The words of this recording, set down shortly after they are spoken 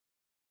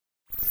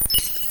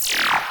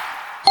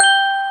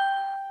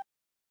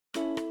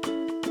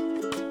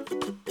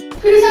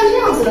就是像这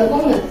样子的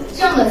功能，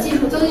这样的技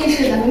术究竟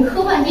是咱们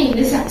科幻电影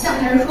的想象，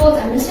还是说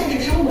咱们现实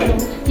生活中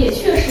也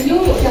确实拥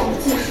有这样的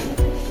技术？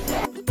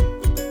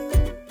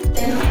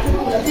传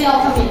统的制药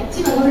上面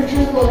基本都是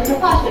制作的是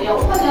化学药物，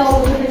化学药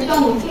物就是需要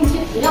你定期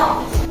服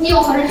药。你有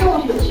合成生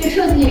物学去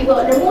设计一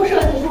个人工设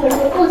计，或者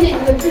说构建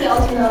一个治疗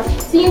型的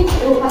基因谱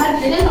录，把它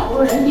直接导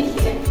入人体体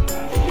内。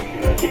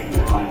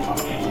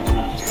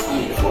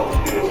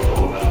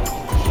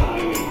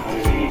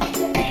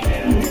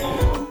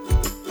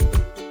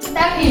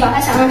大家可以把它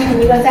想象成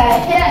一个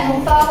在黑暗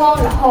中发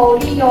光，然后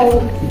利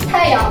用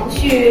太阳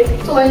去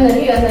作为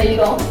能源的一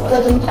个活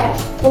的灯泡。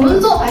我们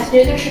的做法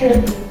其实就是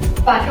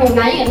把这种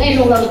蓝眼内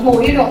中的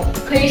某一种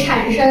可以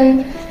产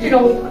生这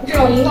种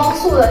荧光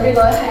素的这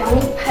个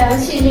海洋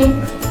细菌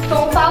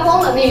中发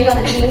光的那一段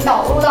的基因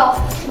导入到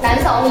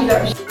蓝藻里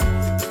边去。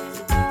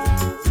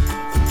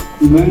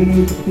你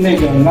们那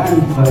个 lamp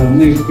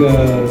那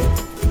个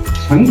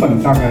成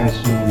本大概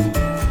是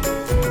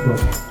多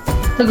少？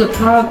这个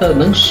它的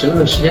能使用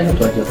的时间是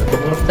多久？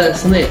在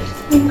室内，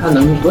它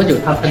能多久？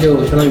它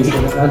就相当于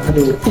它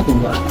就复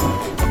工了。